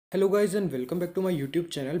Hello guys and welcome back to my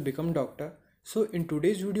YouTube channel Become Doctor. So in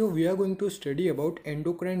today's video we are going to study about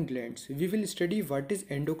endocrine glands. We will study what is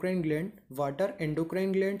endocrine gland, what are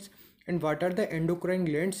endocrine glands and what are the endocrine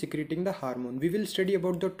glands secreting the hormone. We will study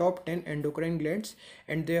about the top 10 endocrine glands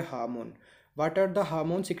and their hormone. What are the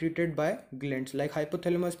hormones secreted by glands like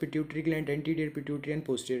hypothalamus, pituitary gland, anterior pituitary and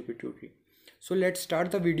posterior pituitary. So let's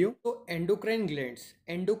start the video. So endocrine glands.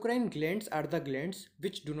 Endocrine glands are the glands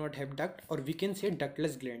which do not have duct, or we can say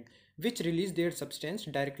ductless gland, which release their substance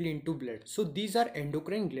directly into blood. So these are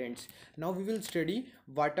endocrine glands. Now we will study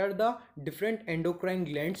what are the different endocrine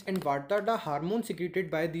glands and what are the hormones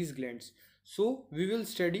secreted by these glands. So we will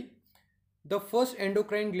study the first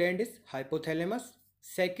endocrine gland is hypothalamus,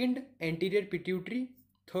 second anterior pituitary,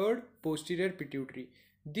 third posterior pituitary.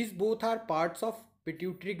 These both are parts of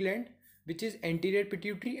pituitary gland, which is anterior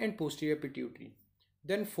pituitary and posterior pituitary.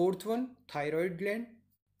 Then fourth one, thyroid gland.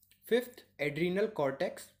 Fifth, adrenal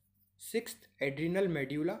cortex. Sixth, adrenal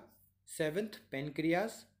medulla. Seventh,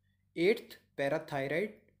 pancreas. Eighth,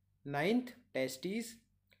 parathyroid. Ninth, testes.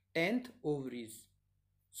 10th, ovaries.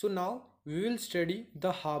 So now we will study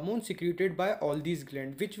the hormones secreted by all these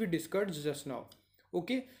glands which we discussed just now.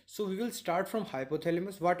 Okay, so we will start from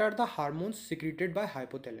hypothalamus. What are the hormones secreted by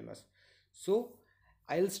hypothalamus? So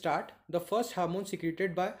I'll start. The first hormone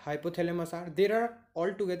secreted by hypothalamus are, there are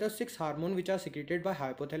altogether 6 hormones which are secreted by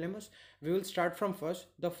hypothalamus. We will start from first.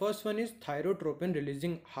 The first one is thyrotropin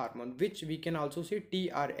releasing hormone, which we can also say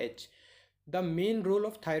TRH. The main role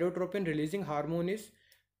of thyrotropin releasing hormone is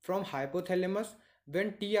from hypothalamus.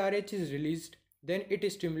 When TRH is released, then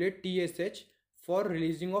it stimulates TSH for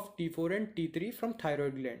releasing of T4 and T3 from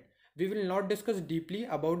thyroid gland. We will not discuss deeply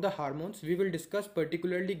about the hormones. We will discuss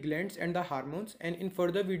particularly glands and the hormones, and in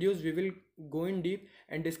further videos we will go in deep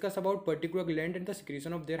and discuss about particular gland and the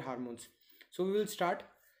secretion of their hormones. So we will start.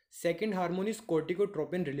 Second hormone is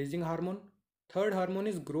corticotropin releasing hormone. Third hormone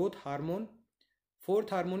is growth hormone. Fourth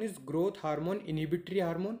hormone is growth hormone inhibitory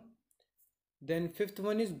hormone. Then fifth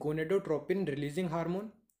one is gonadotropin releasing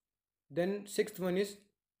hormone. Then sixth one is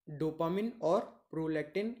dopamine or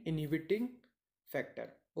prolactin inhibiting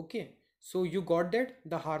factor. Okay, so you got that,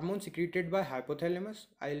 the hormone secreted by hypothalamus.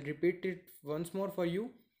 I'll repeat it once more for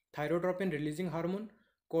you. Thyrotropin releasing hormone,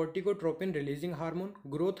 corticotropin releasing hormone,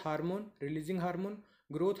 growth hormone releasing hormone,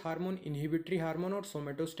 growth hormone inhibitory hormone or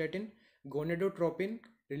somatostatin, gonadotropin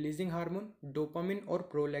releasing hormone, dopamine or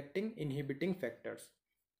prolactin inhibiting factors.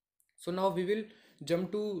 So now we will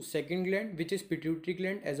jump to second gland, which is pituitary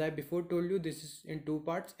gland. As I before told you, this is in two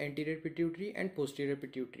parts, anterior pituitary and posterior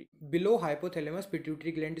pituitary. Below hypothalamus,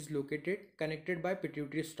 pituitary gland is located, connected by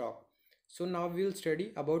pituitary stalk. So now we will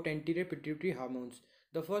study about anterior pituitary hormones.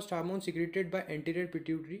 The first hormone secreted by anterior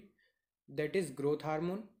pituitary, that is growth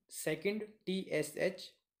hormone. Second,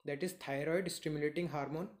 TSH, that is thyroid stimulating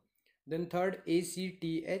hormone. Then third,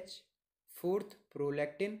 ACTH. Fourth,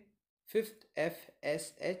 prolactin. Fifth,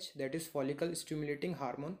 FSH, that is follicle stimulating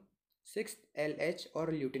hormone. Sixth, LH or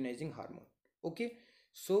luteinizing hormone. Okay,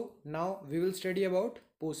 so now we will study about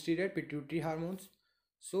posterior pituitary hormones.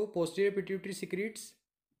 So posterior pituitary secretes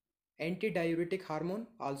antidiuretic hormone,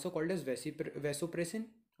 also called as vasopressin,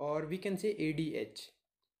 or we can say ADH.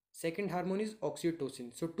 Second hormone is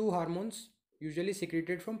oxytocin. So two hormones usually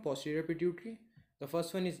secreted from posterior pituitary. The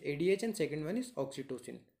first one is ADH and second one is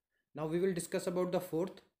oxytocin. Now we will discuss about the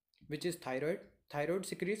fourth, which is thyroid. Thyroid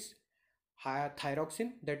secretes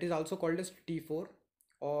thyroxine, that is also called as T4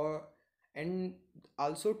 or and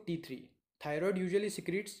also T3. Thyroid usually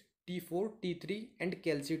secretes T4, T3 and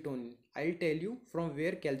calcitonin. I'll tell you from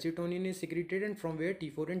where calcitonin is secreted and from where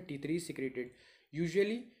T4 and T3 is secreted.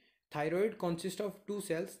 Usually thyroid consists of two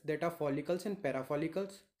cells, that are follicles and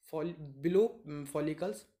parafollicles. Below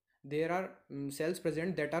follicles there are cells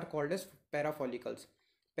present that are called as parafollicles.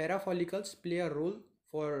 Parafollicles play a role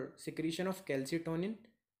for secretion of calcitonin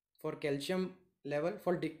for calcium level,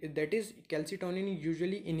 that is calcitonin is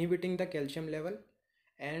usually inhibiting the calcium level,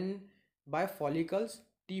 and by follicles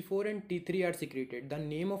T4 and T3 are secreted. The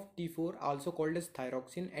name of T4 also called as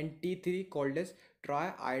thyroxine and T3 called as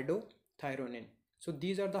triiodothyronine. So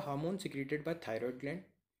these are the hormones secreted by thyroid gland.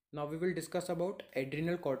 Now we will discuss about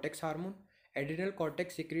adrenal cortex hormone. Adrenal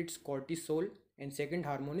cortex secretes cortisol and second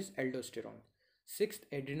hormone is aldosterone. Sixth,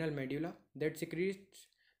 adrenal medulla, that secretes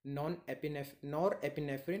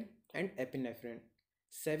norepinephrine and epinephrine.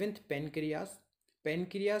 Seventh, pancreas.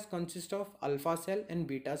 Pancreas consists of alpha cell and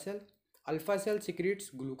beta cell. Alpha cell secretes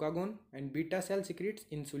glucagon and beta cell secretes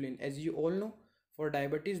insulin. As you all know, for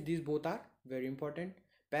diabetes these both are very important.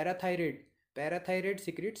 Parathyroid. Parathyroid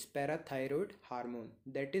secretes parathyroid hormone,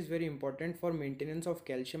 that is very important for maintenance of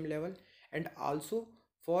calcium level and also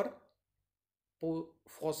for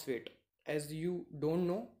phosphate. As you don't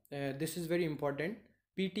know, this is very important.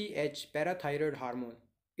 PTH, parathyroid hormone,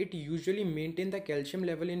 it usually maintain the calcium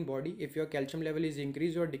level in body. If your calcium level is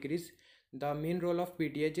increased or decreased, the main role of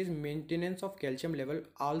PTH is maintenance of calcium level.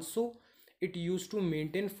 Also, it used to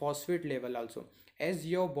maintain phosphate level also. As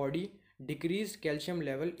your body decrease calcium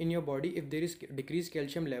level in your body, if there is decreased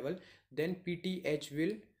calcium level, then PTH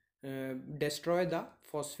will destroy the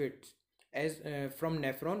phosphates. As from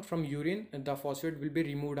nephron, from urine, the phosphate will be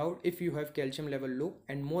removed out if you have calcium level low,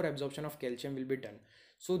 and more absorption of calcium will be done.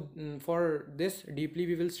 So for this deeply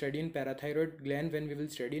we will study in parathyroid gland when we will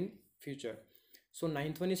study in future. So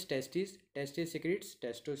ninth one is testes. Testes secretes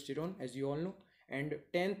testosterone, as you all know. And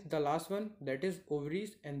 10th, the last one, that is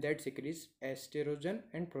ovaries, and that secretes estrogen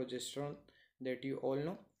and progesterone, that you all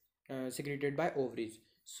know, secreted by ovaries.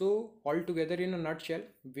 So altogether in a nutshell,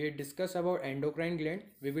 we discuss about endocrine gland.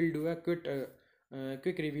 We will do a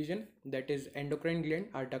quick revision. That is, endocrine gland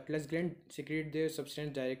are ductless gland, secrete their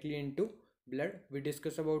substance directly into blood. We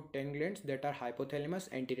discuss about 10 glands, that are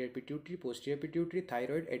hypothalamus, anterior pituitary, posterior pituitary,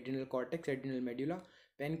 thyroid, adrenal cortex, adrenal medulla,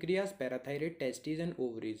 pancreas, parathyroid, testes, and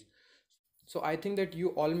ovaries. So I think that you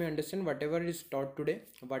all may understand whatever is taught today,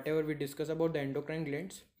 whatever we discuss about the endocrine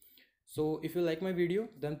glands. So if you like my video,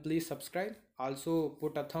 then please subscribe. Also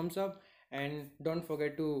put a thumbs up, and don't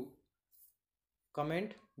forget to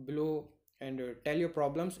comment below and tell your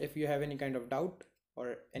problems if you have any kind of doubt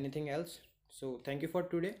or anything else. So thank you for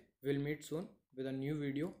today. We'll meet soon with a new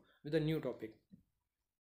video with a new topic.